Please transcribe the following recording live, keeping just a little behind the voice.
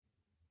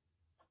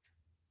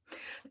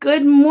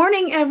Good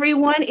morning,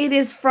 everyone. It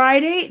is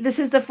Friday. This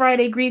is the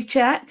Friday Grief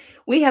Chat.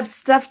 We have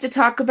stuff to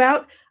talk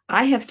about.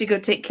 I have to go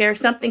take care of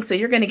something, so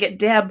you're going to get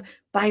Deb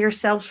by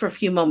yourselves for a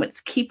few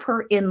moments. Keep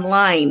her in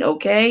line,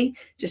 okay?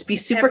 Just be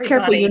super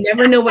careful. You Everybody.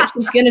 never know what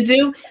she's going to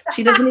do. If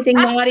she does anything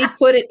naughty,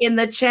 put it in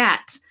the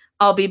chat.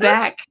 I'll be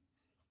back.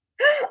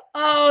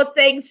 Oh,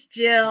 thanks,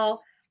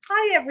 Jill.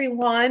 Hi,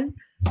 everyone.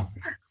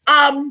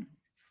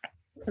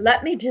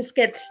 Let me just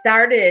get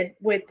started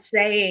with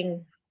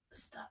saying,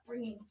 Stop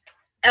ringing.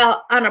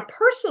 on a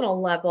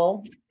personal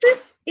level,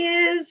 this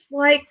is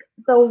like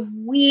the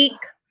week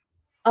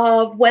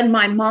of when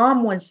my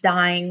mom was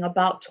dying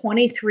about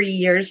 23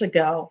 years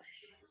ago.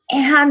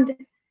 And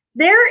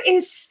there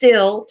is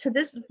still, to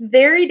this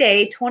very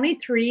day,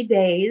 23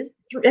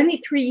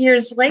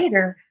 years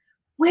later,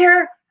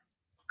 where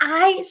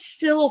I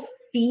still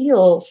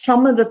feel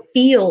some of the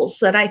feels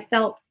that I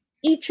felt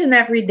each and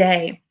every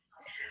day.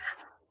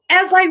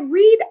 As I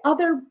read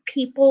other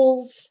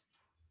people's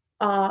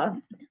uh,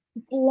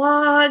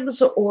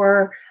 blogs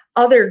or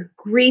other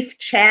grief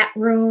chat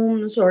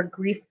rooms or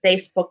grief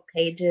Facebook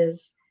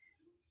pages,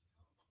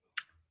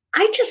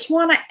 I just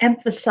want to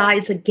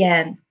emphasize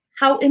again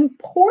how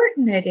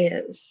important it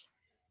is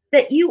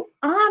that you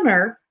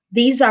honor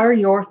these are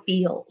your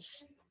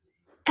feels.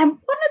 And one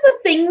of the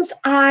things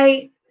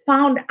I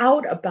found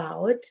out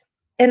about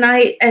and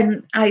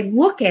I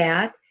look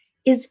at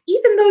is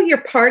even though you're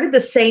part of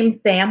the same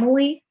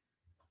family,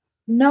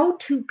 no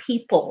two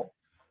people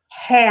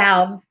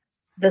have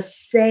the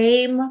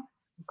same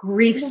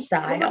grief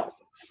style.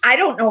 I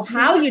don't know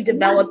how you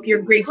develop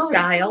your grief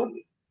style.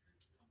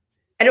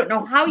 I don't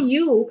know how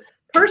you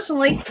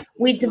personally,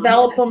 we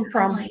develop them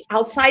from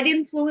outside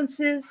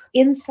influences,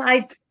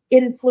 inside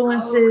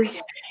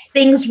influences,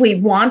 things we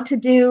want to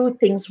do,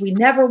 things we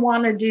never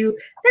want to do.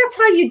 That's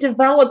how you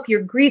develop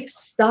your grief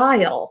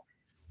style.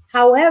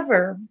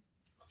 However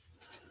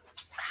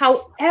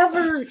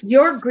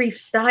your grief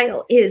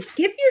style is,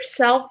 give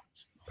yourself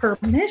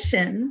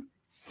permission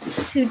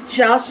to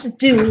just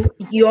do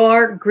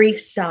your grief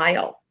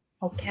style.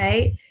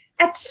 Okay?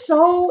 That's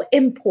so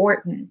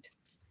important.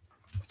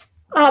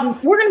 We're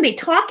going to be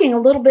talking a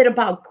little bit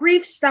about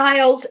grief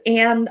styles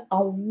and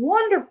a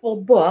wonderful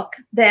book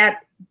that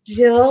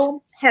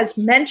Jill has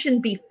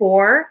mentioned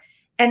before,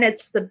 and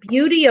it's The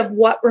Beauty of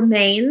What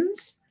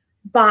Remains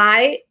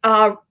by,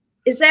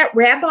 is that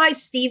Rabbi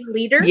Steve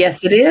Leder?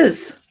 Yes, it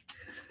is.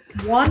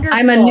 Wonderful.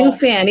 I'm a new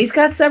fan. He's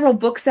got several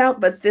books out,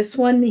 but this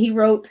one he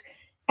wrote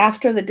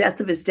after the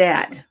death of his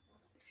dad.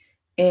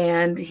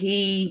 And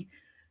he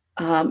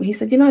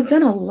said, I've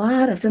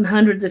done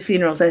hundreds of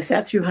funerals. I've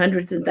sat through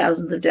hundreds and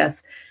thousands of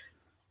deaths.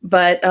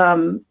 But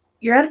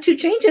your attitude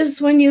changes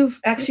when you've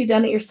actually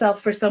done it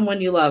yourself for someone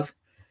you love.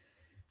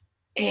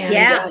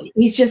 And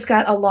he's just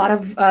got a lot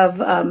of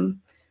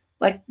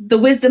like the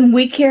wisdom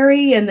we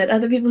carry and that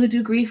other people who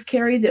do grief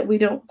carry that we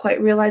don't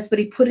quite realize, but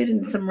he put it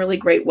in some really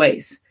great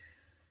ways.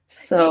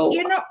 So,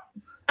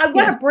 I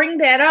want to bring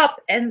that up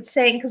and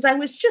saying, because I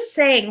was just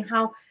saying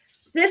how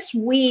this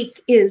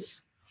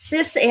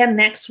and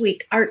next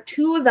week are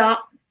two of the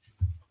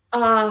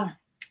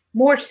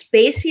more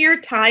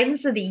spacier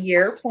times of the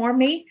year for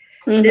me.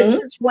 Mm-hmm. This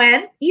is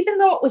when, even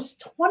though it was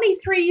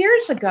 23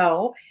 years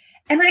ago,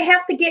 and I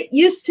have to get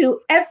used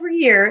to every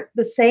year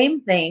the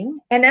same thing,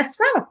 and that's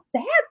not a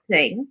bad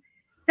thing,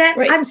 that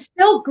I'm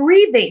still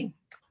grieving.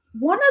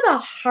 One of the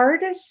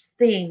hardest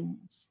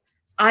things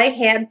I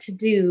had to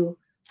do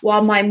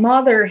while my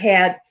mother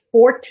had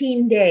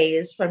 14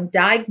 days from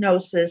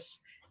diagnosis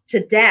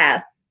to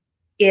death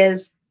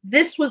is,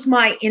 this was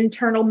my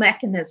internal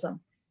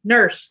mechanism.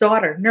 Nurse,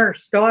 daughter,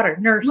 nurse, daughter,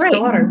 nurse,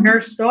 daughter,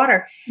 nurse,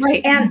 daughter.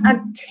 Right. And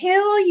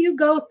until you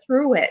go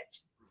through it,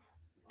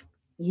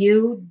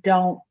 you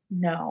don't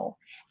know.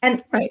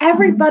 And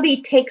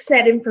everybody takes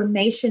that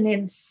information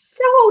in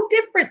so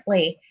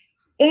differently,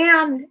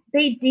 and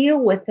they deal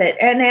with it.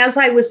 And as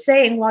I was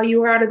saying while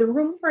you were out of the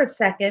room for a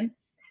second,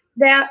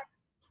 that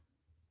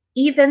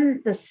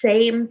even the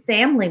same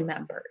family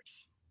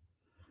members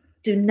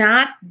do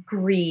not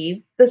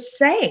grieve the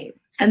same.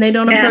 And they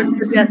don't approach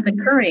the death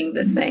occurring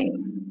the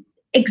same.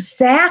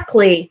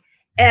 Exactly.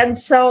 And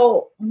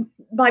so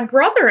my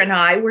brother and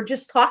I were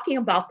just talking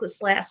about this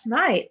last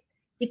night,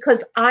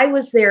 because I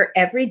was there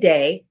every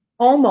day,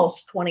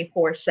 almost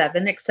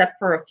 24/7, except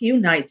for a few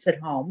nights at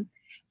home.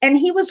 And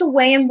he was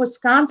away in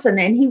Wisconsin,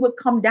 and he would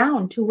come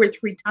down 2 or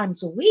 3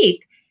 times a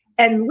week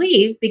and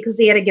leave because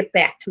he had to get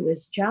back to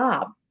his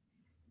job.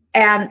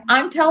 And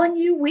I'm telling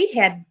you, we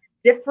had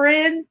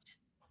different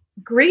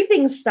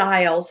grieving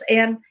styles.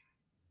 And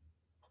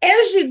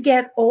as you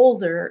get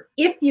older,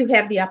 if you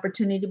have the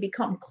opportunity to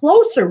become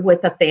closer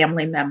with a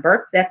family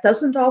member, that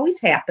doesn't always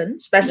happen,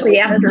 especially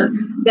after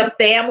the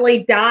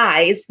family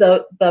dies,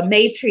 the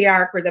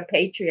matriarch or the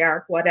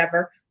patriarch,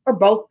 whatever, or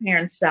both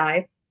parents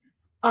die.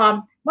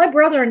 My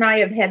brother and I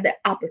have had the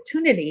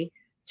opportunity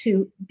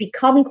to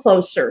become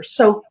closer.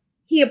 So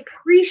he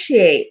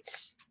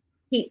appreciates,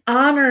 he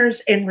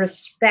honors and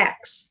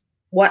respects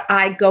what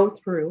I go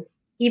through,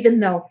 even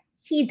though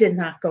he did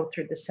not go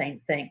through the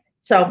same thing.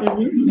 So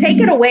take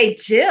it away,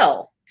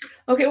 Jill.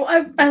 Okay,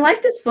 well, I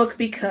like this book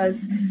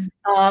because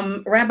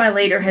Rabbi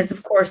Later has,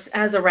 of course,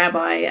 as a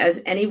rabbi,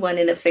 as anyone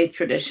in a faith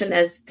tradition,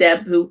 as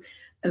Deb, who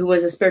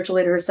was a spiritual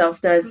leader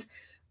herself, does.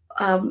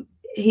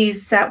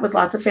 He's sat with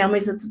lots of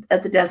families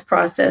at the death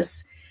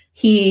process.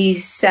 He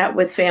sat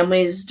with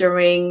families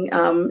during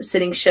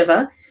sitting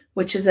Shiva,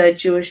 which is a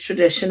Jewish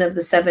tradition of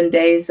the 7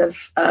 days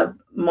of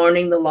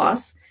mourning the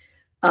loss.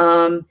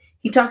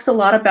 He talks a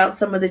lot about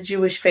some of the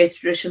Jewish faith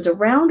traditions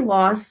around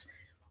loss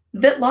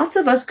that lots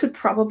of us could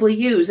probably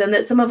use and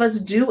that some of us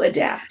do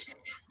adapt.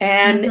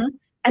 And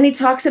he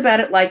talks about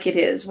it like it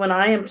is. When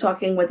I am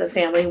talking with a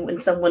family, when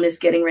someone is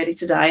getting ready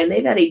to die and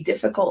they've had a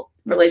difficult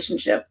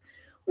relationship,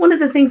 one of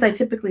the things I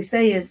typically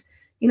say is,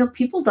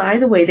 people die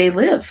the way they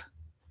live.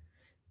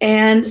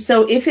 And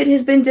so if it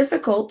has been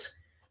difficult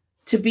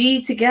to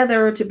be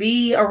together, to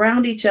be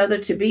around each other,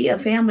 to be a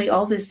family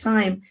all this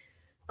time,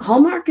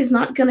 Hallmark is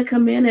not going to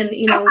come in and,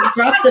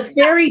 drop the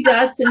fairy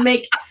dust and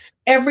make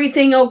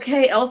everything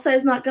okay. Elsa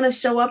is not going to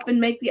show up and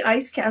make the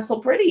ice castle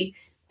pretty.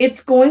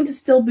 It's going to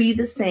still be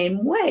the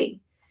same way.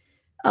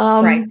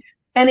 Right.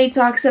 And he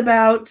talks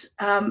about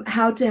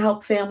how to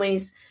help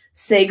families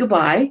say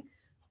goodbye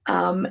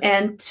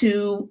and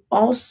to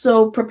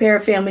also prepare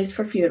families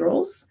for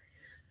funerals.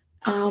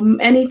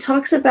 And he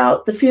talks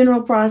about the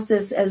funeral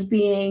process as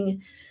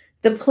being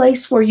the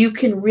place where you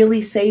can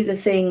really say the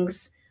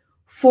things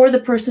for the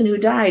person who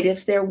died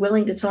if they're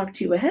willing to talk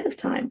to you ahead of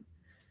time.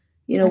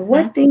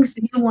 What things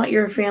do you want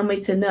your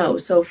family to know?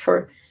 So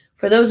for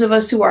those of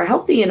us who are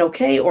healthy and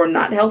okay, or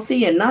not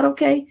healthy and not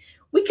okay,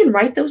 we can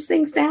write those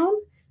things down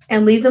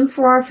and leave them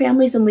for our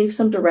families and leave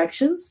some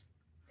directions.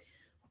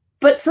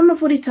 But some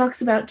of what he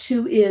talks about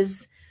too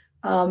is,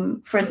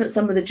 for instance,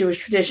 some of the Jewish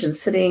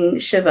traditions, sitting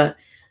Shiva.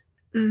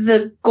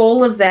 The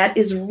goal of that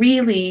is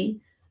really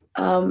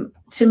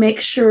to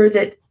make sure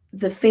that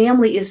the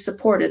family is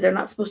supported. They're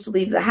not supposed to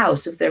leave the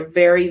house if they're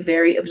very,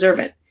 very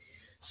observant.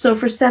 So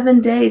for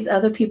 7 days,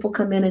 other people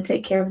come in and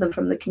take care of them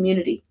from the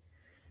community,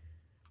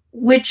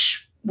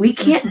 which we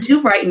can't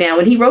do right now.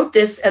 And he wrote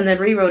this and then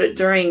rewrote it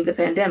during the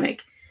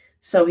pandemic.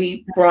 So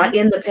he brought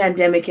in the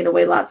pandemic in a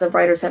way lots of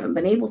writers haven't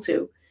been able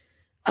to.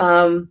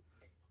 And,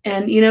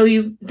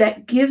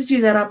 that gives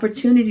you that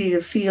opportunity to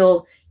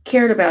feel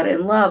cared about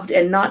and loved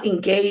and not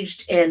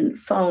engaged in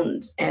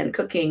phones and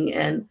cooking.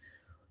 And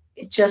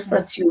it just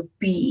lets you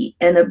be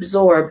and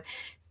absorb.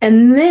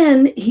 And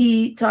then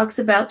he talks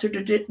about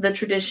the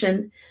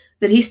tradition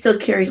that he still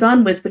carries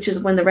on with, which is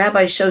when the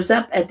rabbi shows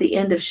up at the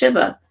end of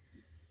Shiva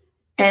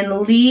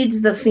and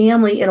leads the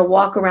family in a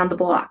walk around the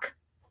block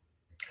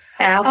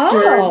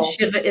after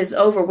Shiva is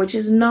over, which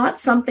is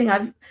not something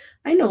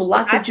I know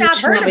lots of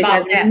Jewish families.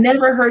 I've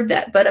never heard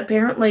that, but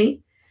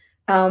apparently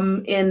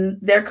in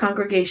their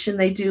congregation,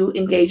 they do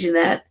engage in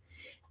that.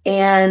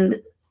 And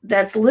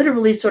that's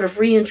literally sort of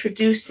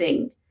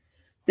reintroducing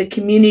the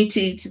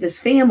community to this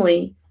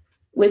family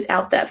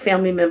without that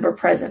family member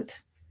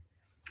present,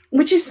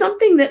 which is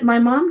something that my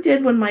mom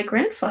did when my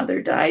grandfather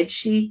died.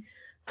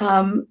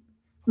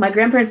 My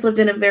grandparents lived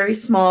in a very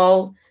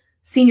small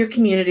senior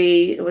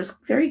community. It was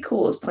very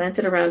cool. It was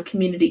planted around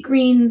community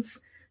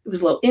greens. It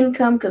was low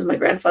income because my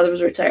grandfather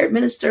was a retired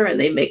minister and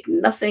they make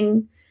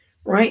nothing,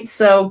 right?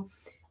 So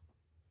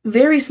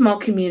very small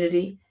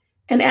community.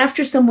 And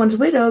after someone's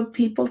widowed,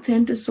 people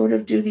tend to sort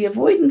of do the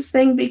avoidance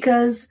thing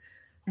because,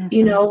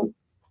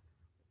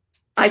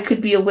 I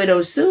could be a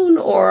widow soon,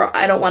 or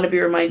I don't want to be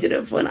reminded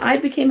of when I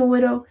became a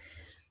widow.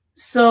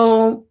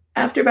 So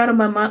after about a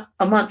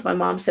month, my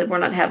mom said, we're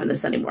not having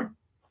this anymore.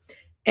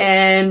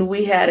 And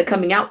we had a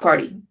coming out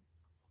party,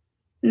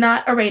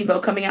 not a rainbow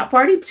coming out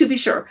party, to be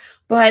sure.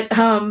 But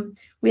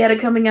we had a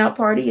coming out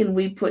party and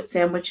we put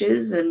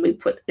sandwiches and we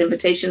put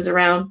invitations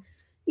around,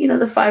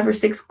 the 5 or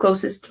 6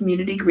 closest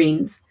community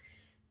greens.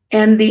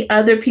 And the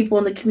other people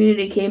in the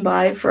community came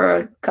by for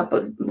a cup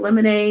of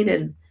lemonade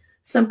and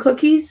some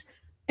cookies.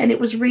 And it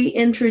was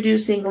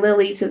reintroducing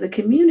Lily to the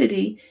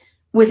community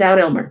without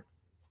Elmer.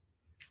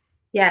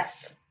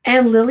 Yes.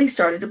 And Lily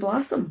started to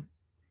blossom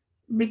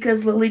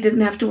because Lily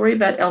didn't have to worry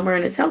about Elmer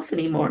and his health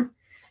anymore.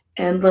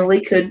 And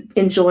Lily could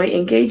enjoy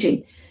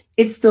engaging.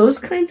 It's those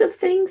kinds of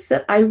things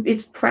that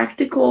it's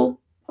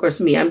practical. Of course,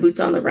 I'm boots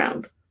on the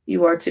ground.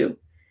 You are too.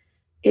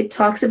 It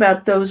talks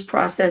about those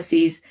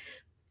processes.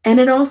 And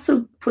it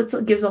also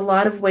gives a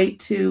lot of weight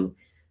to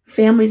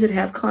families that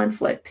have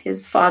conflict.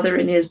 His father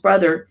and his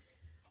brother,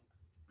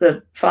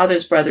 the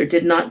father's brother,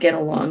 did not get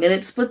along. And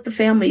it split the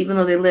family, even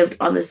though they lived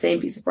on the same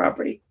piece of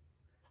property.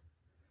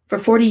 For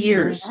 40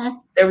 years,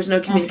 there was no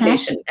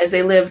communication as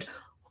they lived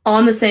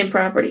on the same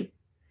property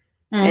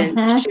and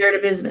shared a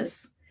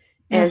business.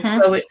 And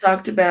so it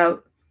talked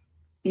about,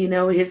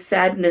 his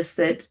sadness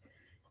that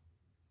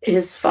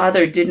his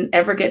father didn't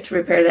ever get to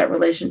repair that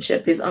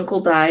relationship. His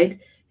uncle died.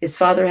 His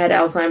father had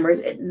Alzheimer's.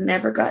 It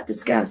never got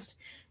discussed.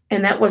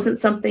 And that wasn't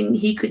something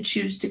he could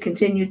choose to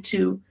continue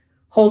to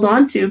hold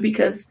on to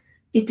because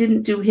it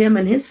didn't do him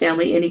and his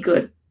family any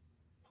good.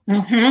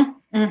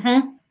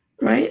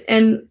 Right?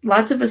 And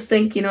lots of us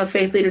think, a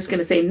faith leader is going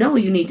to say, no,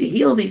 you need to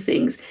heal these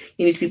things.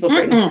 You need people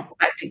bring them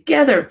back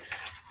together.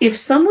 if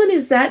someone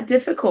is that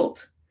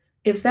difficult,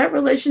 if that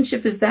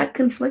relationship is that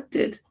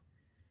conflicted,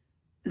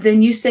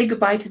 then you say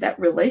goodbye to that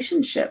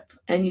relationship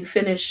and you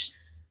finish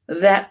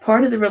that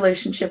part of the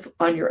relationship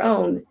on your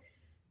own.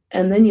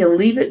 And then you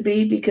leave it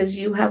be because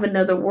you have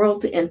another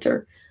world to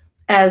enter,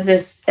 as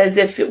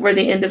if it were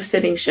the end of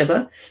sitting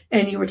Shiva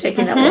and you were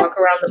taking that walk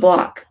around the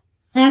block.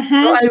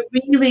 So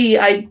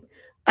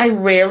I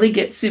rarely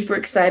get super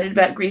excited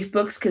about grief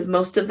books because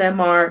most of them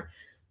are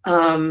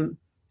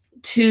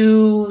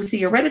too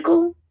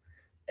theoretical,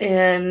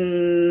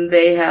 and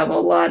they have a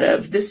lot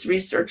of this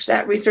research,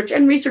 that research,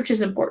 and research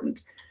is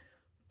important.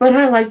 But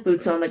I like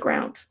boots on the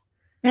ground.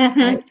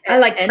 I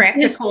like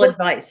practical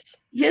advice.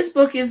 His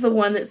book is the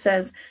one that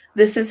says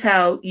this is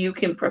how you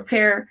can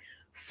prepare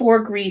for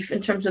grief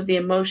in terms of the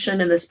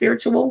emotion and the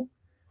spiritual,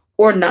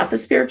 or not the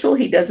spiritual.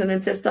 He doesn't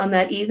insist on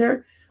that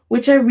either,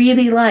 which I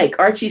really like.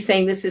 Archie's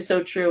saying this is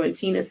so true, and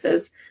Tina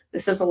says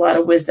this is a lot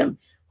of wisdom.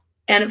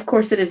 And of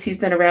course it is. He's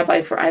been a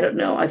rabbi for, I don't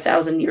know,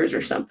 1,000 years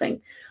or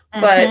something.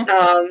 But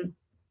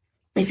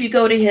if you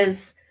go to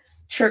his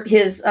church,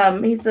 he's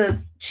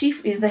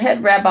the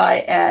head rabbi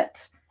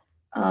at,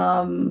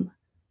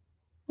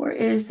 where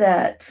is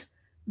that?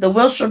 The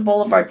Wilshire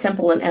Boulevard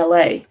Temple in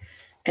LA.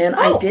 And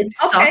I did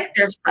stalk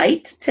their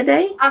site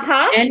today.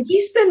 And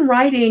he's been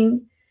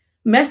writing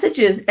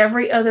messages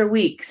every other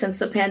week since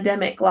the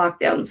pandemic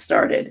lockdown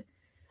started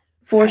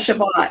for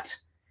Shabbat.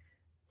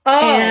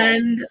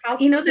 And,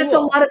 that's a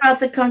lot about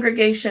the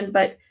congregation,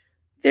 but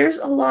there's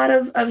a lot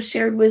of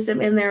shared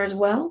wisdom in there as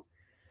well.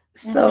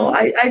 So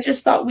I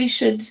just thought we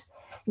should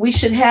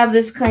have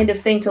this kind of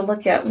thing to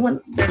look at.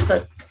 There's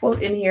a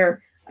quote in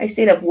here. I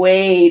stayed up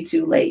way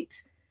too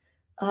late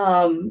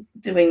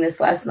doing this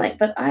last night,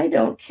 but I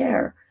don't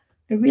care.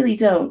 I really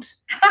don't.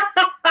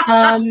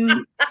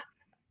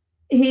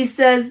 He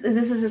says,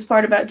 this is his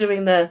part about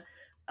doing the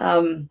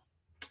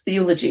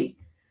eulogy.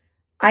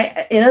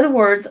 In other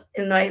words,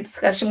 in my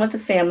discussion with the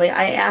family,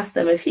 I asked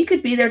them if he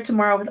could be there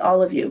tomorrow with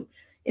all of you,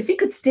 if he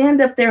could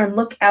stand up there and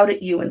look out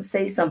at you and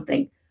say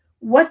something,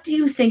 what do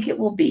you think it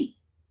will be?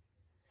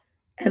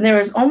 And there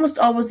is almost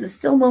always a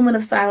still moment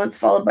of silence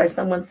followed by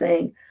someone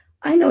saying,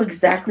 I know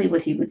exactly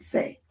what he would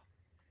say.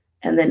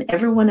 And then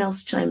everyone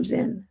else chimes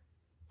in.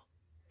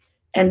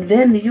 And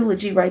then the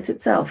eulogy writes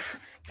itself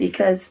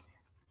because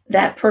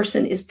that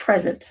person is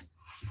present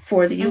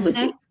for the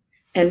eulogy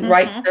and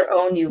writes their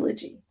own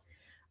eulogy.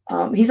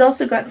 He's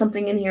also got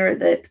something in here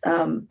that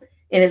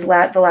in his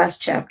the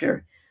last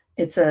chapter,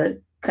 it's a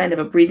kind of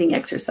a breathing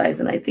exercise.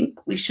 And I think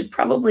we should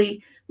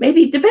probably,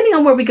 maybe depending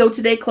on where we go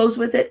today, close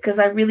with it because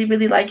I really,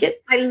 really like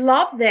it. I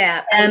love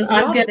that. And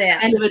I'm going to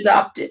kind of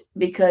adopt it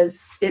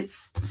because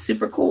it's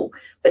super cool.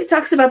 But he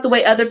talks about the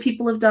way other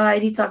people have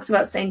died. He talks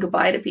about saying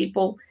goodbye to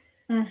people.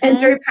 And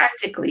very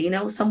practically,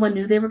 someone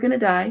knew they were going to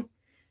die.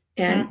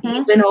 And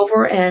he went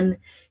over and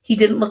he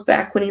didn't look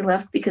back when he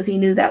left because he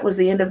knew that was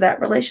the end of that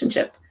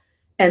relationship.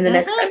 And the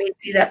next time he'd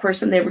see that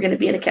person, they were going to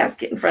be in a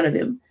casket in front of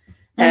him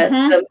at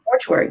the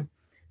mortuary.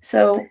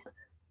 So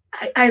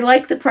I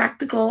like the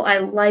practical. I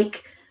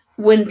like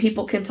when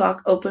people can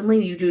talk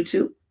openly. You do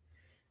too.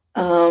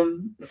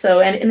 And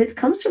it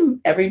comes from,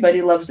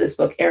 everybody loves this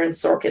book. Aaron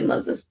Sorkin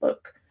loves this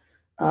book.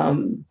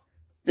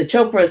 The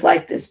Chopras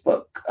like this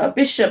book.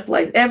 Bishop,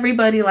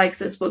 everybody likes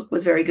this book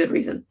with very good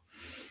reason.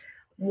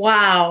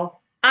 Wow.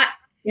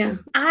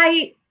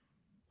 I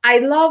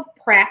love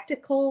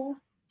practical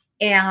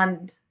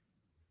and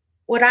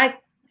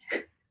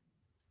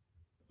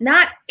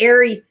not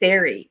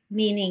airy-fairy,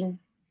 meaning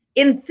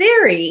in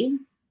theory,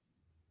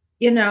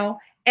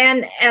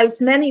 and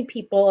as many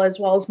people as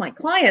well as my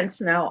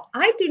clients know,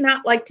 I do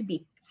not like to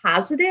be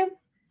positive.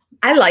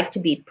 I like to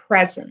be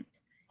present.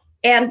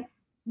 And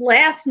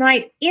last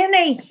night in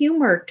a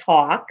humor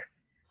talk,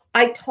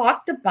 I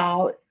talked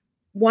about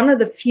one of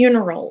the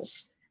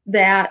funerals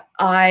that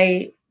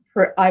I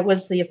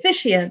was the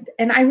officiant.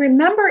 And I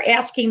remember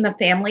asking the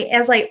family,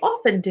 as I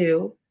often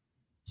do,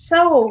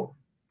 so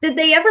did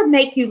they ever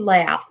make you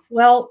laugh?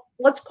 Well,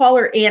 let's call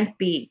her Aunt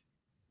B.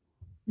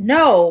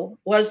 No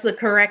was the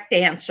correct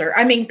answer.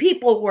 I mean,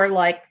 people were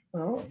like,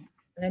 oh,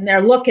 and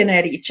they're looking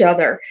at each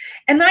other.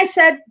 And I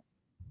said,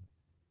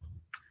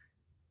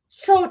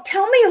 so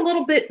tell me a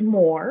little bit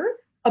more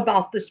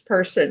about this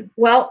person.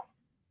 Well,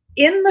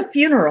 at the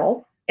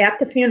funeral,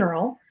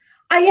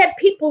 I had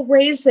people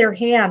raise their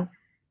hand.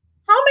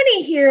 How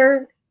many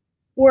here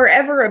were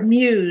ever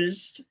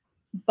amused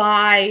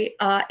by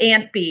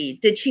Aunt B?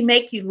 Did she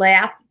make you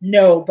laugh?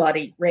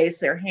 Nobody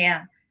raised their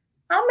hand.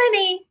 How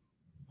many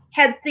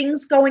had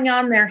things going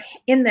on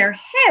in their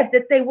head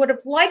that they would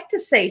have liked to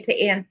say to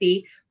Aunt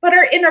B, but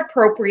are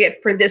inappropriate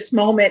for this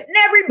moment? And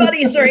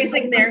everybody's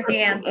raising their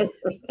hand.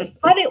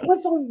 But it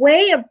was a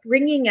way of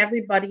bringing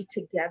everybody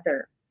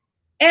together.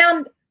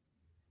 And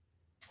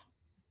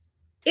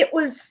it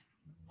was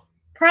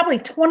probably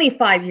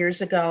 25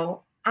 years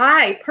ago,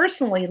 I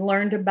personally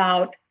learned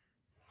about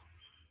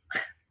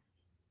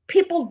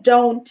people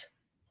don't,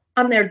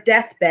 on their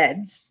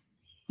deathbeds,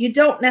 you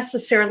don't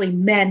necessarily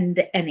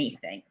mend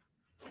anything.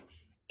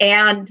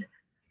 And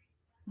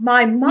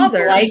my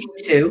mother... like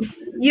to.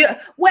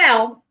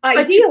 Well, But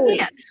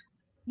ideally,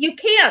 you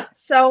can't.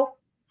 So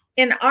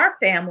in our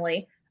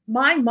family,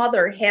 my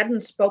mother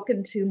hadn't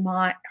spoken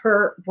to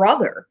her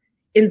brother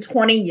in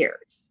 20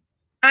 years.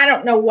 I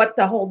don't know what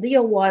the whole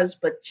deal was,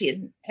 but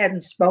she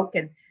hadn't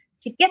spoken.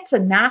 She gets a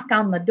knock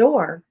on the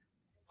door.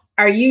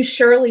 Are you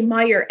Shirley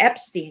Meyer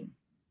Epstein?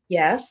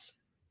 Yes.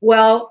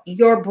 Well,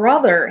 your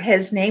brother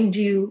has named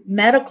you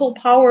medical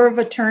power of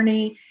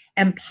attorney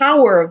and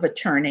power of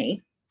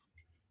attorney.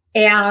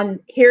 And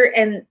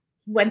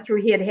went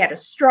through, he had a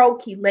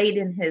stroke. He laid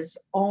in his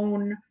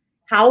own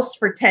house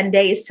for 10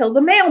 days till the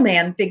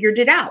mailman figured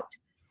it out.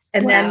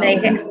 And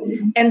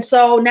then and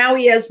so now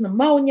he has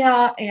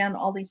pneumonia and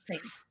all these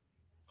things.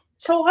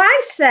 So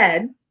I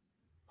said,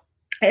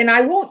 and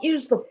I won't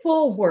use the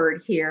full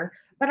word here,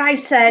 but I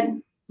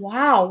said,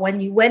 wow, when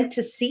you went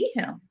to see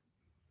him,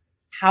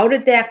 how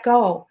did that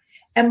go?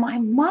 And my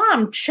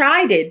mom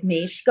chided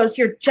me. She goes,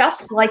 you're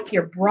just like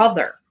your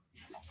brother.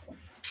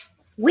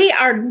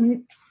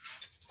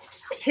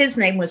 His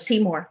name was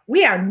Seymour.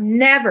 We are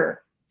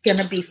never going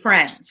to be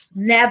friends.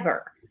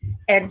 Never.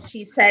 And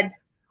she said,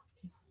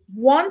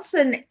 once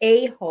an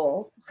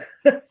a-hole,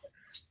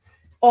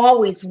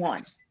 always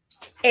one.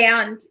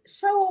 And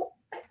so,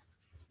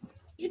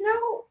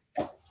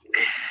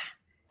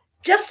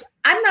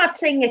 I'm not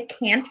saying it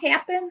can't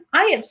happen.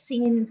 I have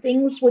seen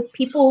things with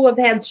people who have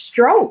had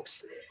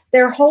strokes.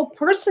 Their whole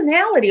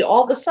personality,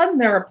 all of a sudden,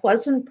 they're a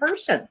pleasant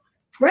person.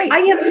 Right. I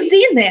have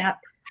seen that.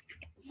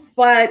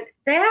 But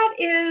that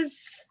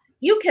is,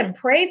 you can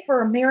pray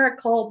for a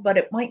miracle, but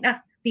it might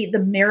not be the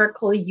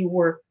miracle you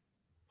were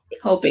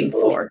hoping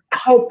for.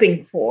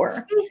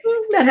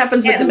 Mm-hmm. That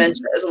happens with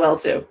dementia as well,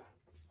 too.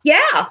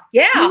 Yeah,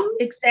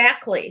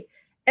 exactly.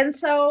 And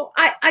so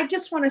I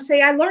just want to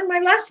say I learned my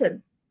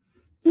lesson.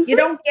 Mm-hmm. You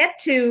don't get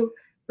to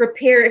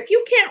repair. If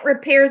you can't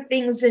repair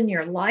things in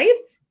your life,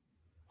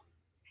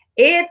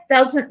 it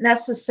doesn't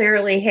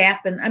necessarily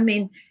happen. I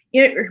mean,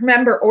 you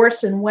remember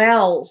Orson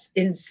Welles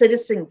in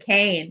Citizen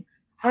Kane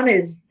on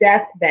his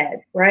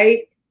deathbed,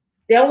 right?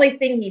 The only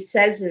thing he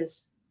says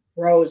is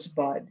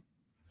Rosebud,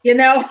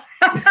 and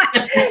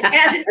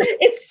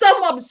it's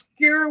some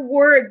obscure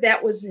word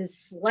that was his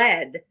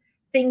sled,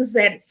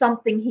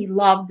 something he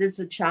loved as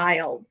a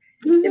child.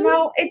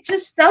 Mm-hmm. It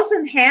just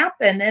doesn't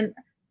happen. And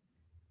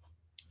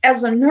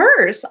as a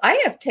nurse,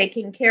 I have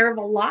taken care of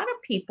a lot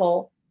of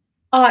people,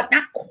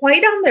 not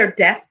quite on their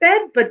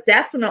deathbed, but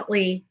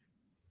definitely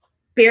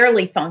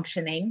barely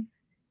functioning.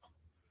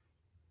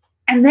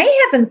 And they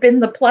haven't been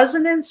the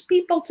pleasantest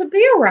people to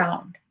be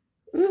around.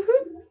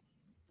 Mm-hmm.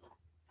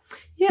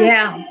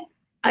 Yeah.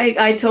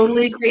 I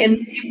totally agree.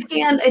 And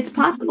it's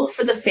possible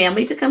for the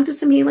family to come to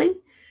some healing.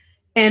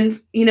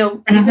 And,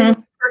 mm-hmm. even if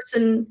the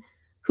person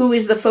who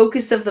is the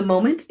focus of the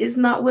moment is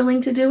not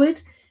willing to do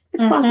it,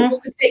 it's mm-hmm. possible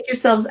to take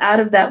yourselves out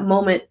of that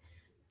moment,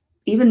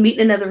 even meet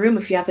in another room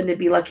if you happen to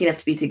be lucky enough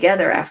to be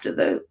together after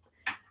the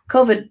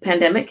COVID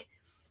pandemic.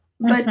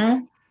 But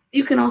mm-hmm.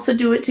 you can also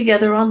do it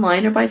together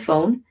online or by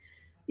phone.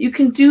 You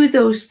can do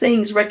those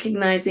things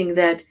recognizing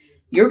that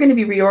you're going to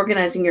be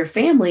reorganizing your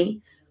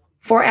family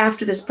for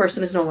after this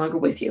person is no longer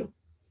with you.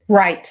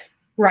 Right.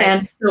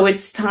 And so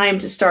it's time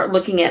to start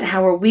looking at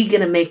how are we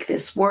going to make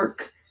this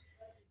work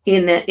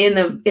in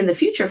the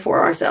future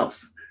for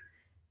ourselves.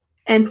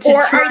 And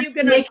are you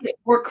going to make it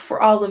work for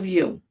all of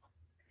you?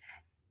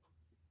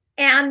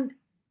 And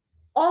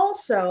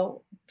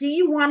also, do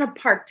you want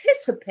to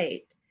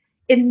participate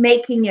in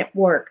making it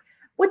work?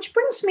 Which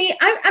brings me,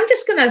 I'm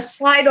just going to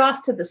slide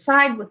off to the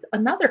side with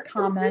another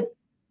comment.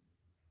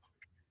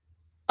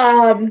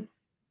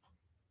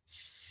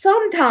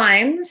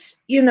 Sometimes,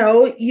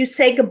 you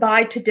say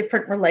goodbye to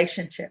different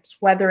relationships,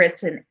 whether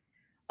it's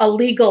a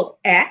legal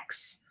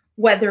ex,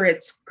 whether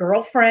it's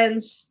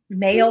girlfriends,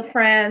 male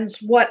friends,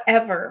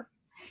 whatever.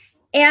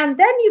 And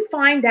then you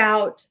find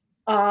out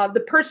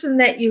the person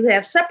that you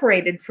have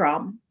separated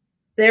from,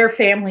 their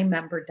family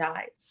member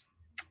dies.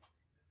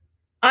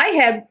 I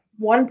had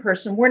one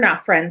person, we're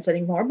not friends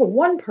anymore, but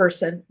one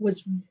person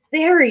was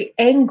very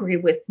angry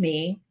with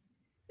me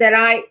that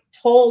I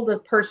told a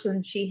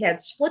person she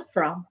had split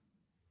from,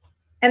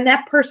 and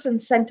that person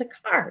sent a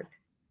card.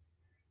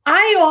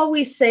 I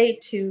always say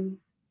to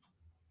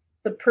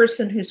the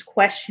person who's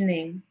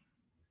questioning,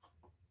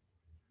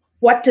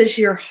 what does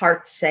your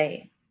heart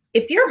say?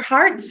 If your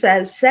heart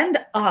says send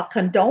a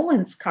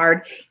condolence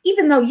card,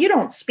 even though you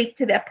don't speak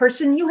to that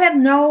person, you have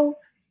no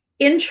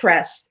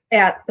interest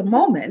at the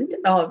moment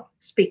of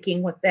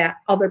speaking with that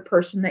other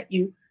person that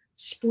you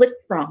split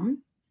from.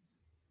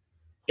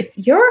 If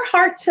your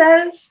heart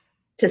says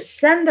to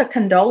send a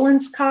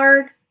condolence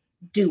card,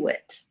 do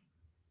it.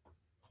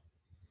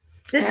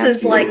 This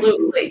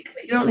Absolutely. Is like,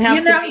 you don't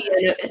have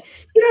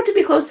to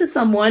be close to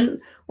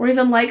someone or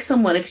even like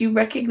someone. If you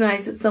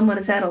recognize that someone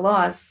has had a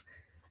loss,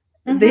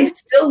 mm-hmm. they've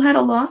still had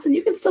a loss, and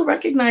you can still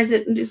recognize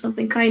it and do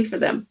something kind for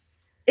them.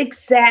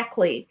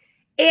 Exactly.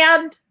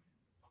 And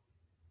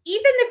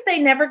even if they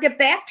never get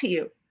back to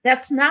you,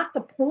 that's not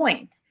the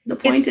point. The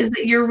point is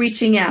that you're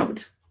reaching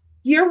out.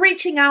 You're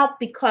reaching out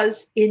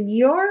because in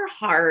your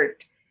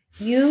heart,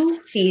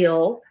 you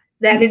feel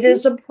that it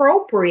is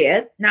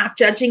appropriate, not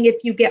judging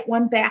if you get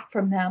one back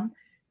from them,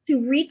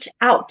 to reach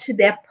out to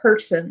that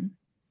person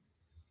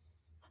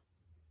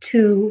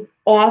to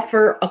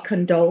offer a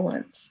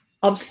condolence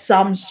of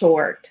some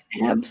sort.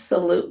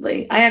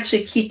 Absolutely. I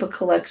actually keep a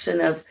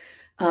collection of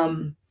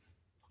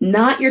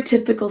not your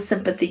typical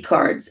sympathy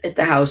cards at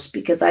the house,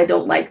 because I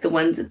don't like the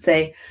ones that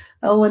say,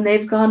 oh, and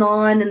they've gone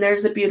on and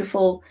there's a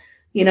beautiful,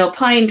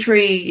 pine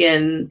tree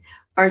and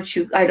aren't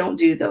you, I don't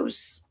do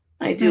those.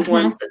 I do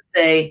ones that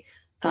say,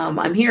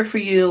 I'm here for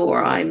you,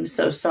 or I'm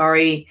so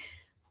sorry,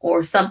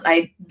 or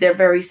something. They're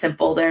very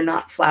simple. They're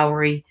not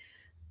flowery.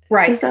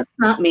 Right. Because that's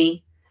not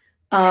me.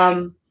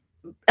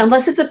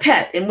 Unless it's a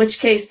pet, in which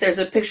case there's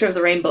a picture of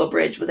the Rainbow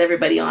Bridge with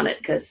everybody on it.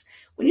 Because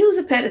when you lose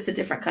a pet, it's a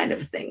different kind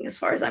of thing as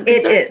far as I'm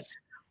concerned. It is.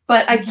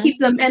 But I keep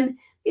them. And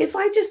if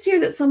I just hear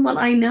that someone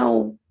I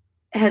know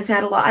has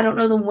had a loss, I don't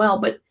know them well,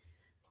 but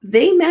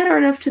they matter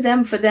enough to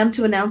them for them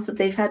to announce that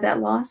they've had that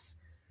loss.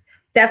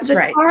 That's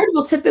right. The card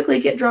will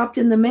typically get dropped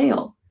in the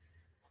mail.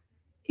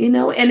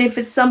 And if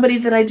it's somebody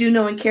that I do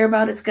know and care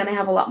about, it's going to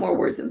have a lot more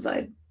words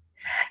inside.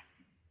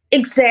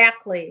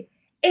 Exactly.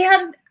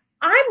 And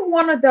I'm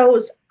one of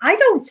those, I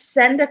don't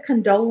send a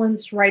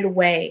condolence right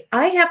away.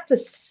 I have to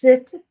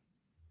sit,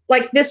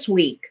 like this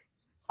week,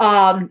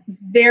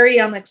 very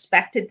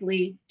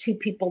unexpectedly, 2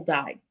 people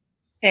died.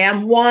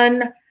 And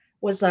one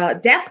was a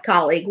death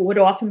colleague who would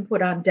often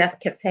put on death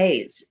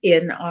cafes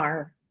in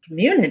our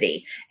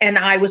community. And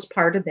I was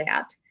part of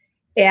that.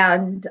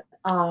 And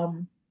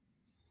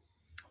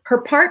her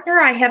partner,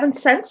 I haven't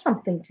sent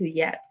something to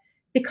yet,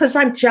 because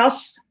I'm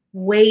just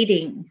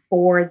waiting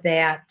for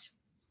that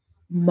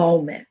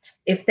moment,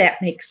 if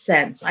that makes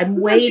sense.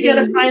 I'm waiting. You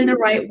got to find the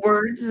right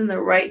words and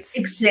the right.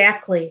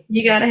 Exactly.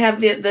 You got to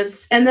have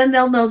this, and then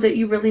they'll know that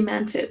you really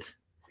meant it.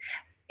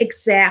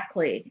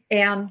 Exactly.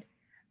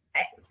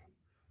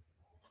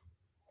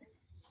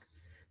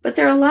 But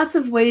there are lots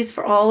of ways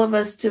for all of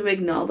us to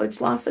acknowledge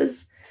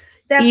losses.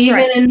 That's even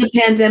right. In the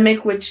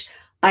pandemic, which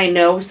I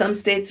know some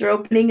states are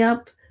opening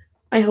up.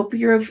 I hope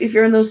if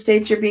you're in those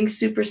states, you're being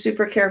super,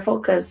 super careful,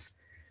 because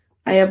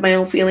I have my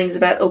own feelings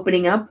about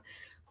opening up,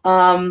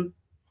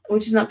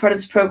 which is not part of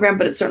this program,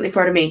 but it's certainly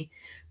part of me.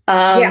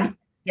 Yeah.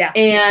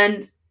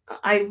 And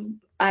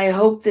I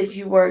hope that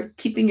you are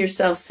keeping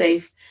yourself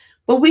safe,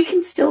 but we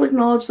can still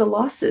acknowledge the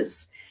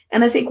losses.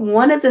 And I think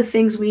one of the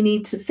things we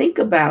need to think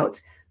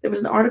about, there was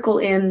an article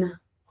in,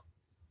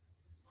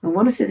 I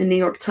want to say the New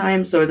York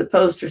Times or the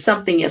Post or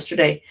something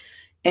yesterday,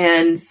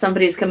 and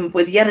somebody's come up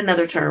with yet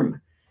another term.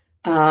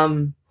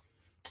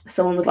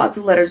 Someone with lots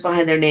of letters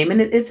behind their name, and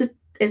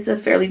it's a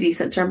fairly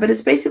decent term, but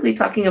it's basically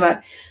talking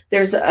about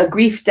there's a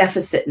grief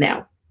deficit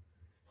now,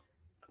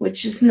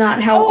 which is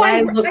not how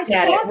I looked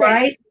at it,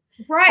 right?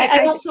 Right.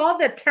 I saw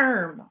the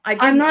term.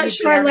 I'm not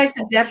sure I like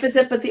the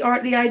deficit, but the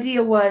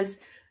idea was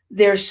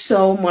there's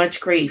so much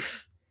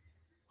grief.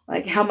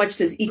 Like, how much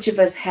does each of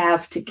us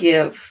have to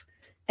give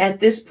at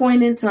this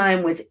point in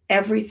time with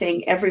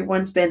everything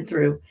everyone's been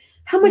through?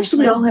 How much do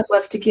we all have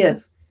left to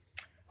give?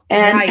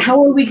 And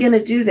how are we going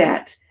to do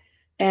that?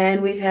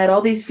 And we've had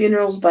all these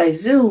funerals by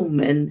Zoom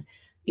and,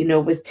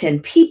 with 10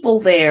 people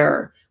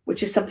there,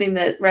 which is something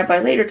that Rabbi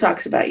Later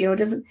talks about.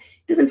 It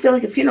doesn't feel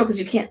like a funeral because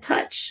you can't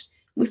touch.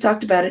 We've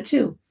talked about it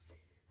too.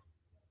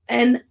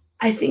 And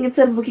I think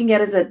instead of looking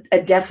at it as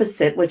a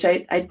deficit, which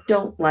I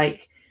don't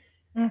like,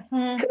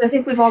 because I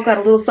think we've all got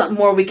a little something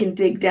more we can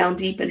dig down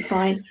deep and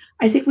find.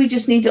 I think we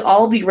just need to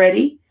all be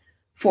ready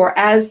for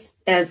as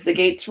the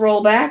gates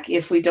roll back,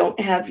 if we don't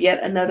have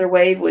yet another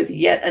wave with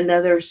yet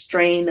another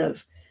strain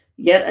of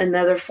yet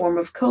another form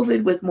of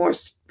COVID with more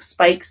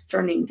spikes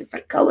turning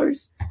different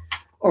colors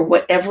or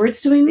whatever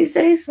it's doing these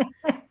days,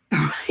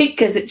 right?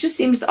 Because it just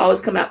seems to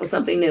always come out with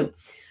something new.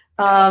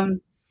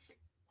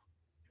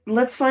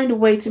 Let's find a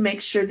way to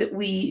make sure that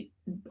we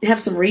have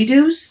some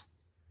redos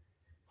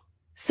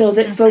so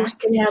that folks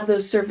can have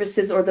those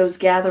services or those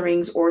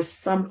gatherings or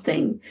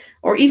something,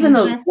 or even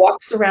those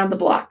walks around the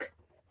block.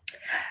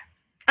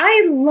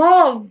 I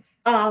love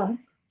that.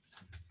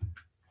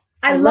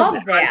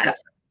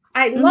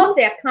 I love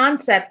that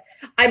concept.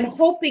 I'm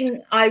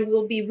hoping I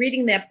will be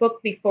reading that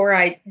book before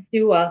I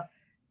do a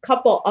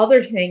couple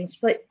other things,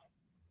 but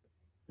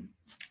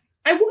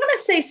I want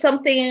to say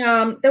something.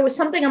 There was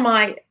something on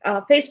my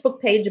Facebook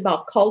page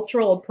about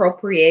cultural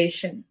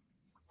appropriation.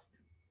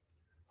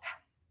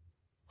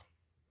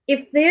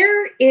 If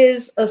there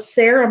is a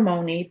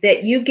ceremony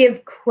that you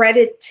give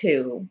credit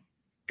to,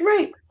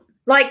 right?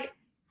 Like,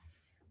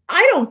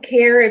 I don't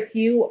care if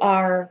you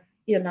are,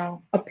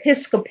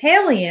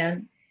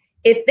 Episcopalian,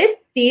 if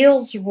it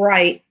feels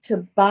right to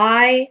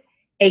buy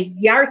a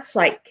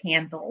yahrzeit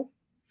candle,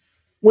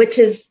 which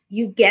is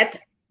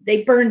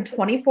they burn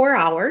 24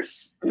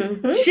 hours.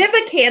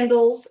 Shiva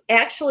candles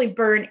actually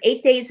burn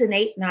 8 days and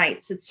 8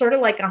 nights. It's sort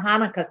of like a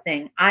Hanukkah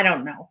thing. I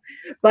don't know,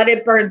 but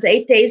it burns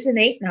 8 days and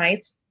 8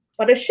 nights.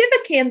 But a Shiva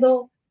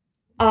candle,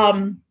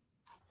 a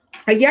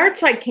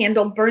yahrzeit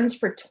candle burns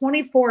for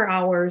 24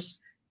 hours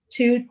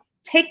to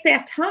take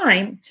that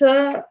time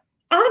to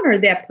honor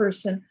that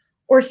person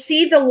or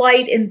see the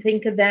light and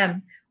think of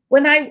them,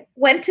 when I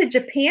went to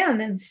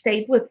Japan and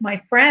stayed with my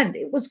friend,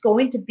 it was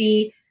going to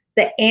be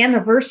the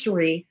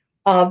anniversary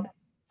of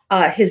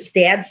his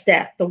dad's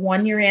death, the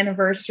 1 year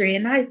anniversary.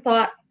 And I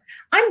thought,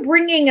 I'm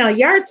bringing a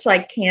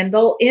yahrzeit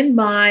candle in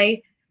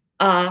my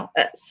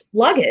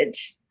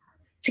luggage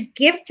to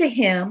give to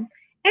him.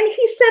 And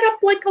he set up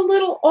like a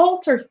little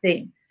altar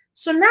thing.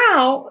 So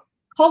now,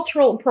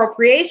 cultural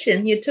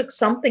appropriation, you took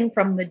something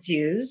from the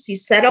Jews, you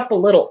set up a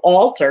little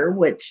altar,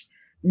 which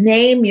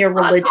name your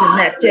religion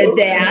that did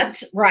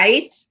that,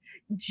 right?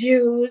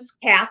 Jews,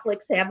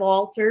 Catholics have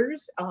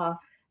altars,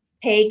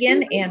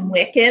 pagan and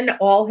Wiccan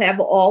all have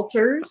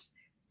altars.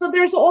 So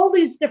there's all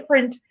these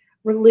different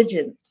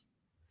religions.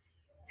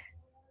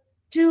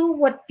 Do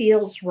what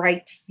feels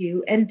right to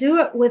you and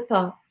do it with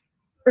a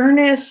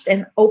earnest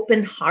and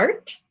open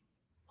heart,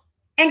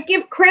 and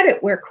give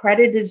credit where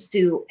credit is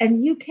due.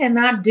 And you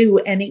cannot do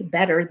any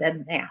better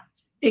than that.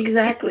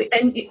 Exactly.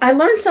 And I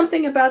learned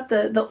something about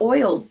the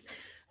oil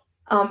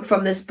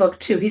from this book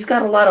too. He's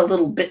got a lot of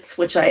little bits,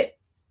 which you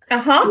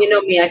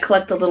know me, I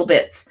collect the little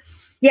bits.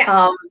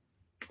 Yeah.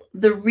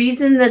 The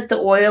reason that the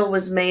oil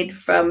was made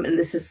from, and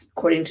this is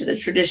according to the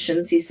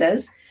traditions, he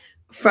says,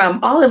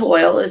 from olive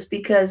oil is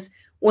because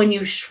when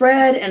you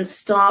shred and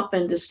stomp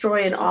and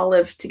destroy an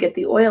olive to get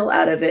the oil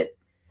out of it,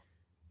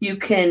 you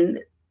can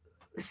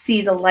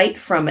see the light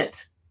from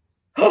it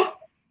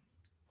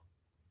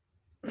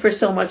for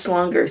so much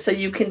longer. So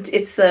you can,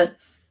 it's the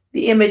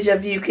image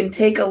of you can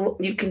take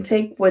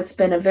what's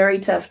been a very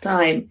tough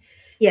time,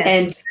 yes,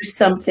 and do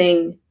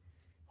something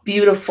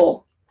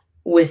beautiful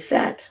with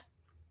that.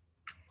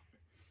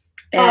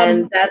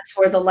 And that's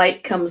where the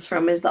light comes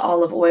from, is the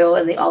olive oil,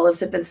 and the olives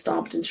have been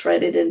stomped and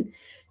shredded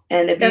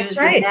and abused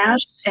and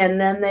mashed, and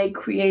then they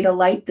create a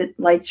light that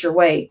lights your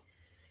way.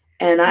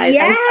 And I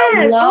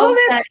love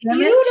that's that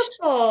image.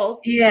 Beautiful.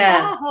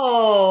 Yeah.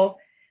 Oh,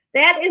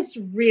 that is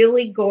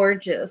really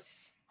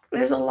gorgeous.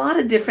 There's a lot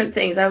of different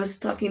things. I was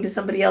talking to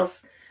somebody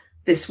else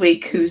this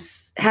week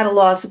who's had a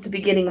loss at the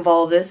beginning of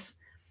all this.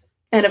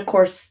 And of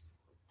course,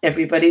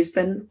 everybody's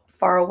been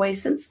far away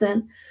since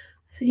then.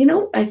 I said,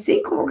 I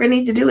think what we're going to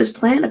need to do is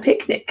plan a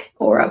picnic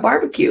or a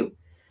barbecue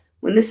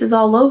when this is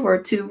all over,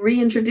 to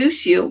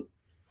reintroduce you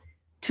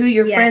to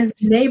your friends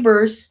and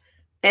neighbors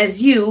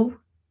as you,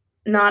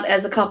 not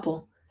as a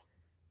couple.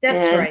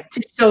 That's right.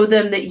 To show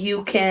them that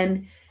you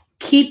can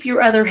keep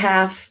your other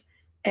half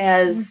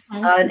as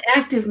an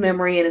active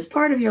memory and as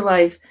part of your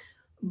life,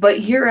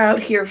 but you're out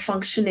here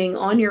functioning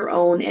on your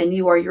own, and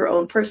you are your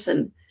own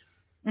person,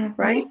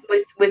 right?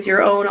 With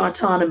your own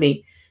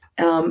autonomy,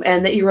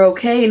 and that you're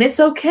okay. And it's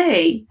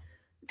okay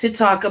to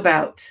talk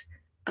about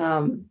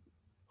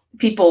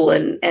people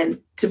and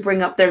to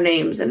bring up their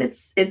names. And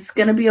it's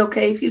going to be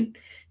okay if you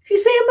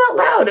say them out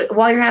loud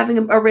while you're having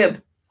a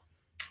rib.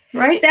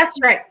 Right? That's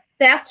right.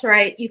 That's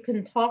right. You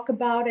can talk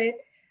about it.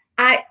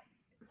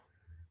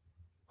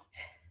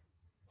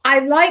 I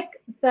like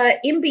the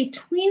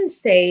in-between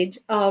stage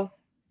of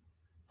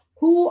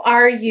who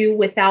are you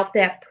without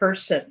that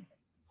person,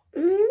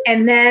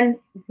 and then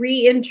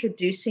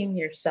reintroducing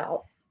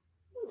yourself.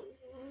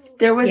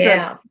 There was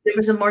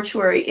a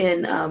mortuary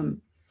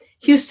in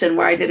Houston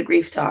where I did a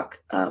grief talk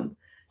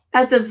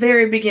at the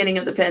very beginning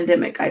of the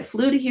pandemic. I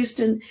flew to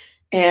Houston,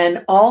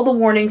 and all the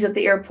warnings at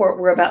the airport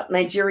were about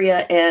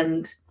Nigeria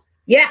and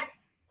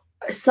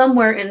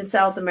somewhere in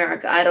South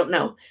America. I don't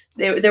know.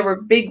 There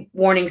were big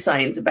warning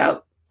signs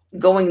about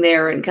going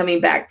there and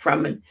coming back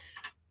from.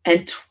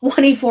 And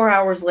 24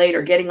 hours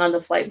later, getting on the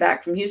flight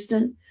back from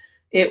Houston,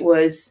 it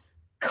was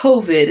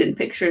COVID and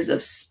pictures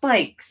of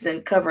spikes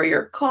and cover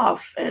your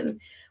cough. And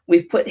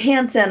we've put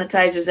hand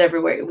sanitizers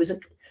everywhere. It was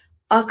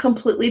a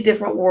completely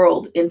different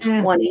world in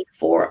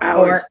 24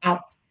 hours.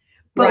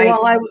 But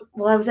while I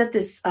was at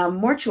this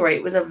mortuary,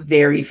 it was a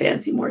very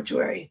fancy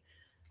mortuary.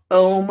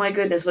 Oh my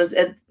goodness,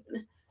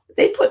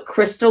 they put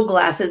crystal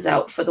glasses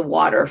out for the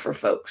water for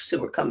folks who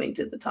were coming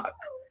to the talk.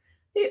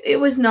 It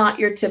was not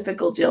your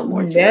typical Jill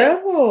mortuary.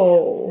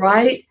 No.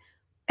 Right?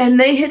 And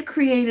they had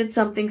created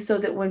something so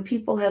that when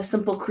people have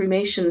simple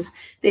cremations,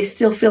 they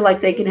still feel like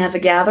they can have a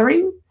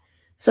gathering.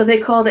 So they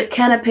called it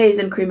canapes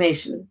and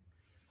cremation.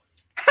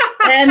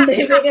 And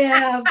they would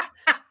have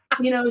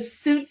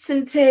suits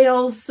and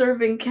tails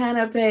serving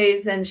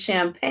canapes and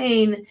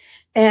champagne.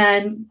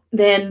 And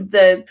then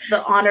the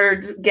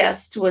honored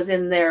guest was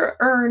in their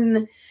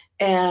urn.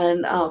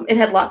 And it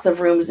had lots of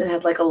rooms. It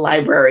had like a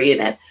library,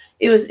 and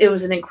it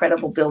was an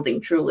incredible building,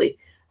 truly,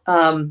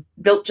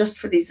 built just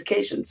for these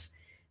occasions.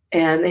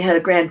 And they had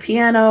a grand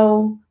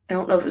piano. I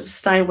don't know if it was a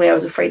Steinway. I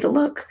was afraid to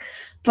look.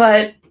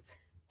 But,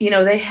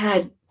 they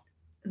had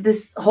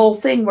this whole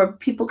thing where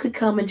people could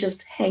come and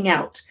just hang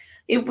out.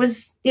 It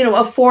was, a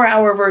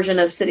 4-hour version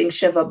of sitting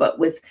Shiva, but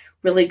with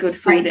really good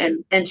food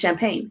and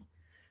champagne.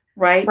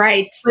 Right?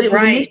 Right. But it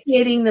was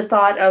initiating the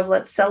thought of,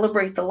 let's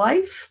celebrate the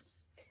life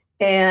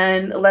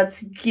and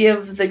let's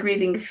give the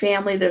grieving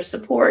family their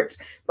support,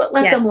 but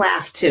let them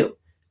laugh too.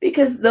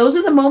 Because those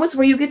are the moments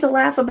where you get to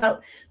laugh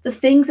about the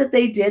things that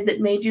they did that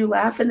made you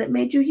laugh and that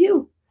made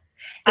you.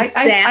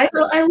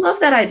 Exactly. I love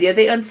that idea.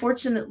 They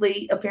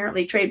unfortunately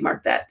apparently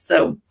trademarked that.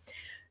 So,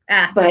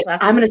 but well,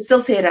 I'm going to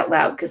still say it out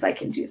loud because I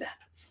can do that.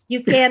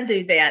 You can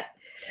do that.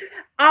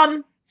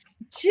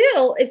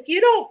 Jill, if you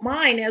don't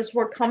mind, as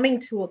we're coming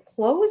to a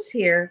close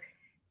here,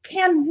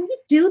 can we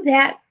do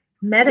that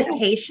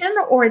meditation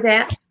or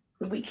that?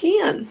 We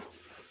can.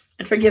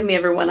 And forgive me,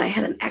 everyone. I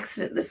had an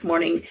accident this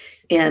morning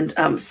and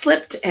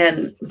slipped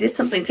and did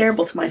something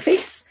terrible to my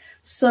face.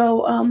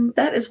 So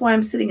that is why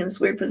I'm sitting in this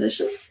weird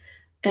position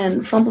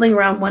and fumbling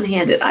around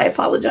one-handed. I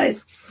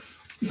apologize.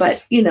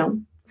 But,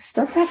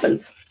 stuff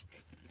happens.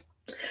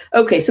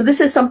 Okay, so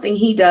this is something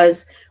he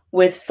does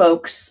with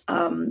folks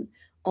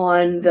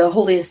on the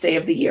holiest day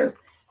of the year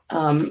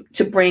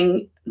to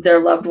bring their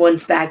loved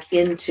ones back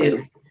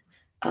into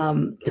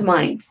to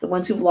mind, the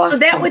ones who've lost. So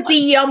that would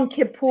be Yom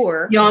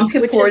Kippur. Yom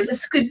Kippur.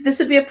 This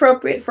would be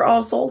appropriate for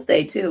All Souls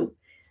Day too,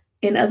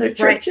 in other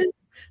churches. Right.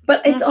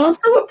 But it's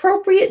also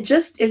appropriate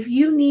just if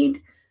you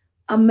need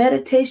a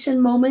meditation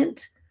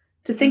moment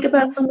to think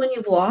about someone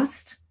you've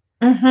lost.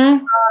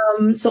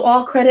 So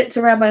all credit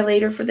to Rabbi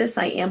Later for this.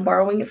 I am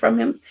borrowing it from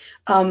him.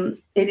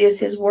 It is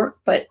his work,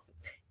 but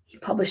he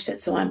published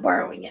it, so I'm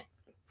borrowing it.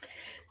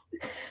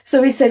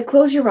 So he said,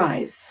 close your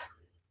eyes.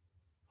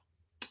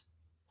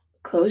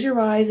 Close your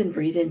eyes and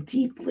breathe in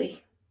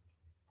deeply.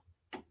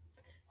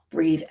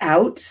 Breathe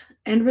out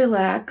and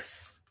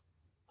relax.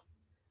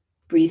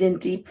 Breathe in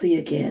deeply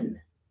again.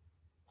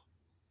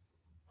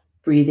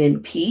 Breathe in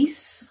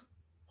peace.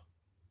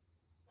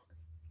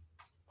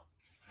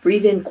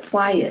 Breathe in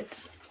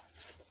quiet.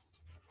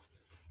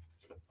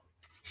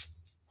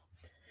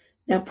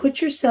 Now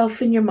put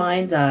yourself in your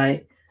mind's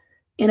eye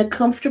in a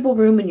comfortable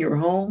room in your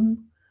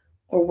home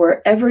or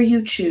wherever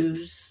you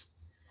choose,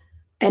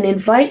 and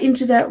invite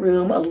into that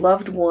room a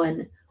loved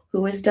one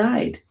who has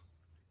died.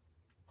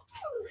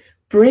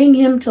 Bring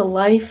him to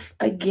life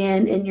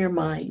again in your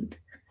mind.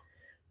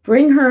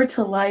 Bring her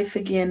to life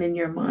again in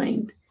your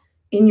mind,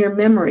 in your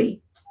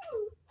memory.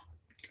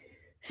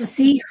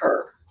 See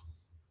her.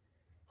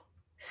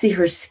 See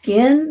her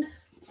skin,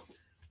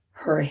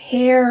 her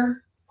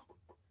hair.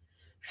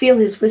 Feel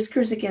his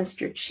whiskers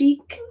against your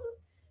cheek.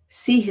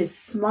 See his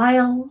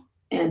smile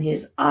and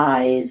his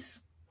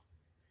eyes.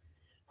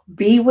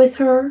 Be with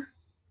her.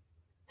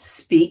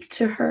 Speak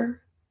to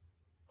her.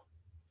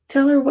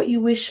 Tell her what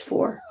you wish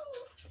for.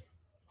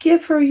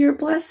 Give her your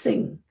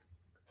blessing.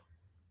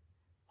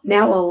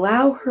 Now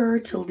allow her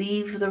to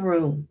leave the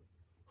room.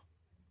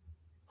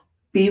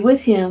 Be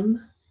with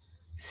him.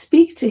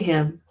 Speak to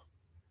him.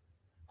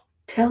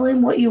 Tell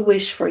him what you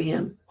wish for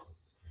him.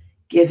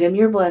 Give him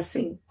your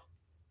blessing.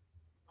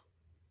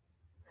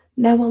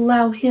 Now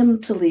allow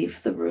him to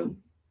leave the room.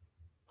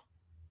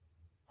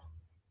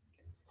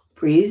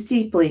 Breathe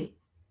deeply.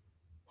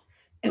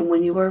 And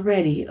when you are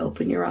ready,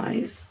 open your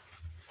eyes.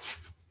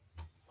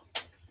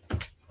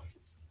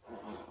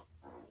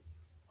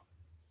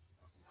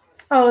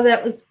 Oh,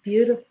 that was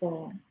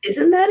beautiful.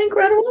 Isn't that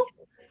incredible?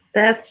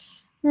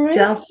 That's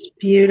just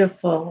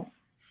beautiful.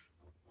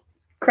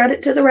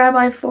 Credit to the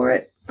rabbi for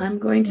it. I'm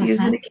going to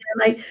use it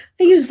again.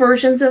 I use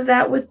versions of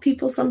that with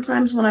people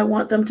sometimes when I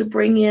want them to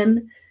bring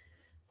in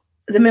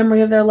the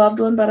memory of their loved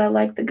one, but I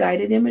like the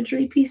guided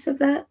imagery piece of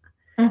that.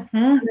 And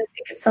I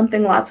think it's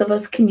something lots of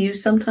us can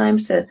use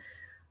sometimes to,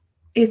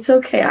 it's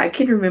okay. I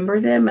can remember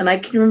them and I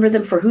can remember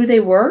them for who they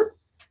were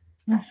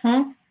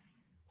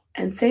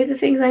and say the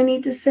things I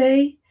need to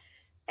say.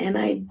 And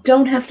I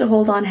don't have to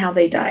hold on how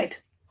they died.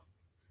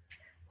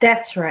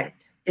 That's right.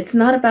 It's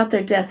not about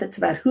their death. It's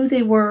about who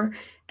they were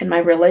and my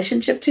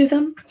relationship to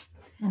them.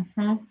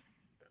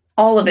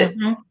 All of it.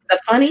 The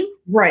funny.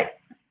 Right.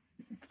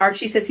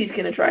 Archie says he's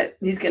going to try.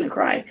 He's going to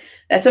cry.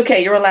 That's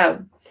okay. You're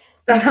allowed.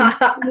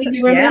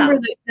 You remember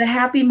the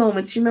happy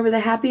moments. You remember the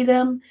happy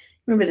them.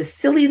 You remember the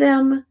silly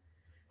them.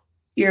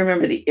 You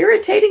remember the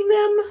irritating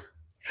them.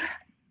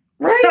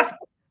 Right?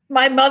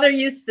 My mother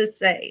used to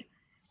say,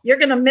 "You're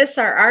going to miss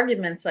our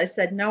arguments." I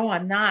said, "No,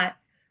 I'm not."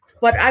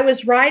 But I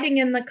was riding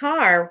in the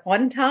car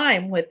one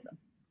time with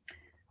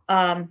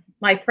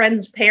my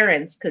friend's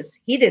parents because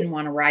he didn't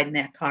want to ride in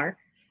that car.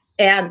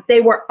 And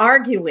they were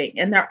arguing,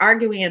 and they're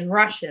arguing in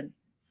Russian.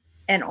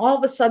 And all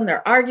of a sudden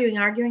they're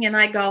arguing. And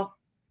I go,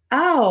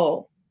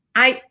 oh,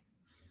 I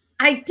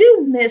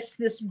do miss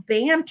this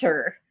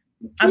banter.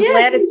 I'm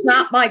glad it's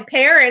not my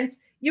parents.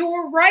 You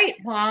were right,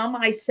 Mom,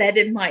 I said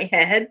in my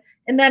head.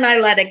 And then I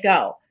let it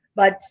go.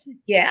 But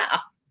yeah.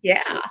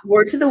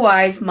 Word to the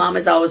wise, Mom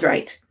is always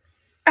right.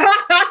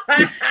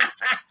 I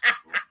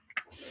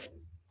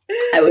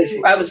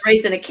was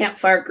raised in a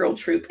campfire girl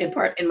troop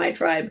in my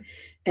tribe,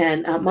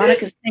 and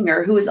Monica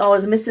Singer, who is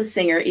always Mrs.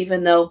 Singer,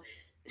 even though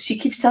she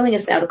keeps telling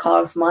us now to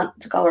call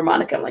her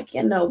Monica. I'm like,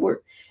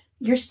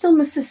 you're still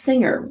Mrs.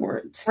 Singer.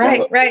 We're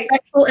still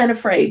respectful and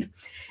afraid.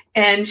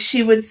 And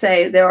she would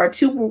say there are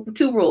two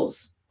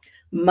rules.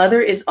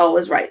 Mother is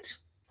always right.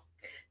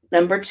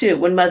 Number 2,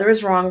 when mother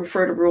is wrong,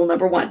 refer to rule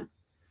number 1.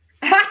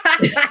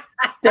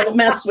 Don't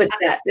mess with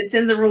that. It's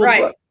in the rule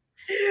book.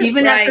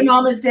 Even after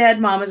Mom is dead,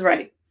 Mom is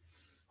right.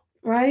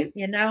 Right?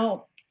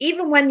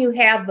 Even when you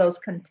have those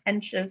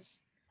contentious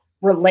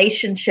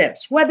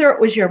relationships, whether it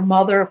was your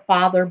mother,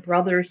 father,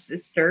 brother,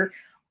 sister,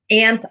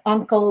 aunt,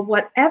 uncle,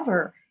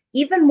 whatever,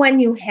 even when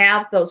you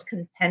have those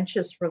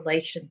contentious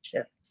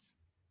relationships,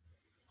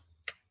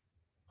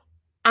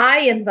 I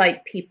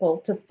invite people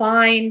to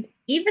find,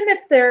 even if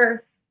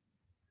they're,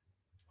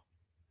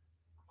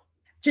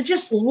 to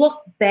just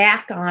look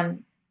back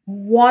on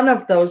one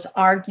of those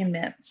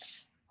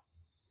arguments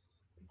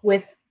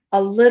with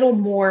a little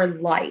more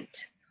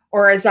light,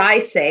 or as I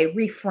say,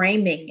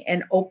 reframing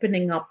and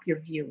opening up your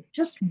view.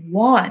 Just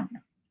one.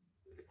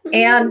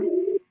 And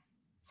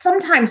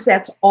sometimes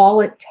that's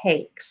all it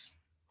takes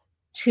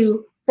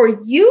for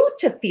you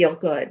to feel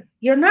good.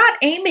 You're not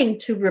aiming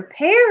to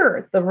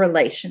repair the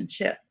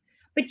relationship,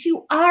 but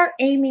you are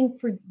aiming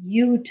for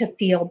you to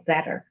feel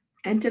better.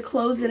 And to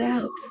close it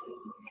out.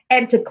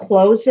 And to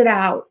close it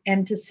out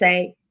and to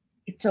say,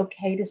 it's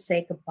okay to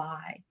say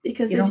goodbye.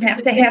 Because you don't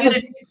have to have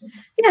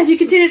if you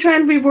continue to try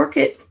and rework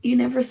it, you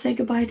never say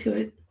goodbye to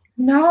it.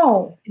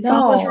 No. It's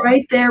always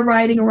right there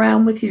riding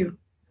around with you.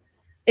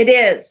 It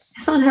is.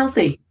 It's not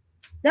healthy.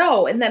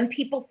 No, and then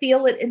people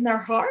feel it in their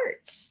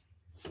hearts.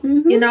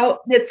 Mm-hmm. You know,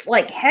 it's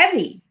like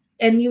heavy,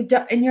 and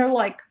you're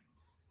like,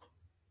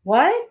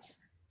 what?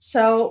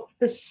 So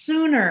the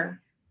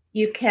sooner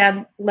you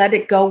can let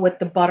it go with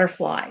the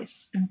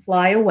butterflies and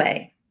fly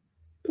away,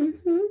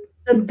 mm-hmm.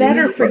 the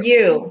better for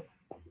you.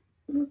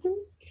 Mm-hmm.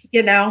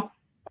 You know?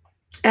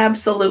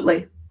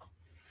 Absolutely.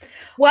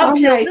 Well, all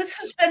Jill, right. This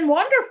has been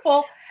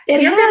wonderful.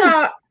 You're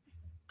gonna,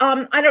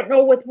 I don't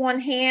know, with one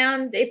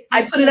hand. If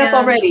I put it up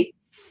already.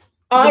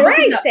 All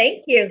right,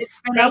 thank you. It's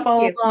been up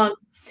all along.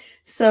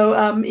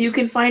 So you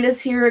can find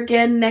us here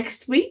again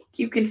next week.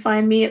 You can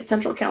find me at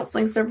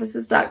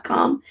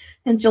centralcounselingservices.com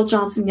and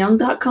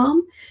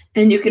JillJohnsonYoung.com.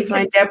 And you can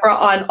find Deborah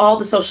on all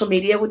the social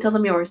media. We'll tell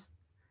them yours.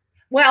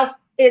 Well,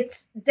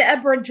 it's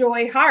Deborah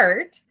Joy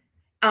Hart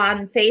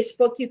on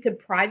Facebook. You can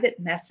private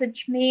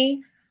message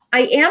me.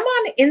 I am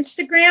on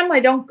Instagram. I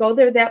don't go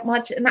there that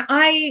much. And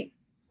I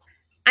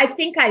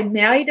think I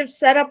might have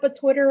set up a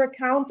Twitter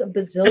account a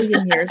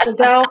bazillion years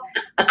ago.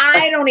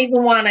 I don't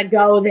even want to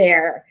go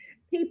there.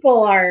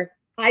 People are,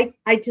 I'm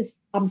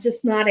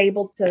just not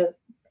able to.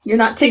 You're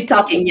not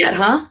TikToking yet,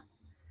 huh?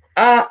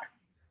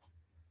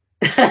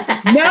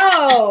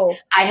 No.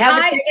 I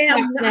have a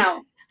TikTok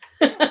now.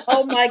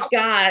 Oh my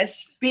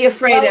gosh. Be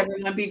afraid,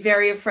 everyone. Be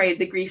very afraid,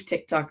 the grief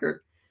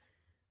TikToker.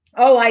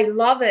 Oh, I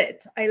love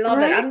it. I love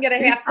it. I'm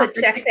going to have to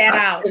check that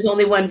out. There's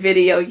only one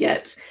video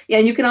yet. Yeah,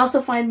 and you can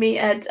also find me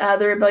at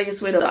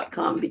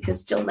therebelliouswidow.com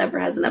because Jill never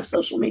has enough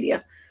social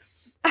media.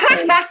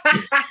 So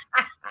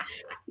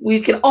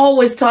we can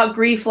always talk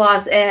grief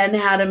loss and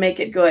how to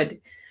make it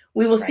good.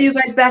 We will see you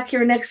guys back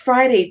here next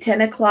Friday, 10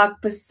 o'clock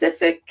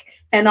Pacific,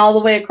 and all the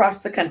way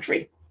across the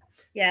country.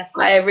 Yes.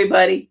 Bye,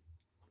 everybody.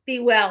 Be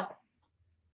well.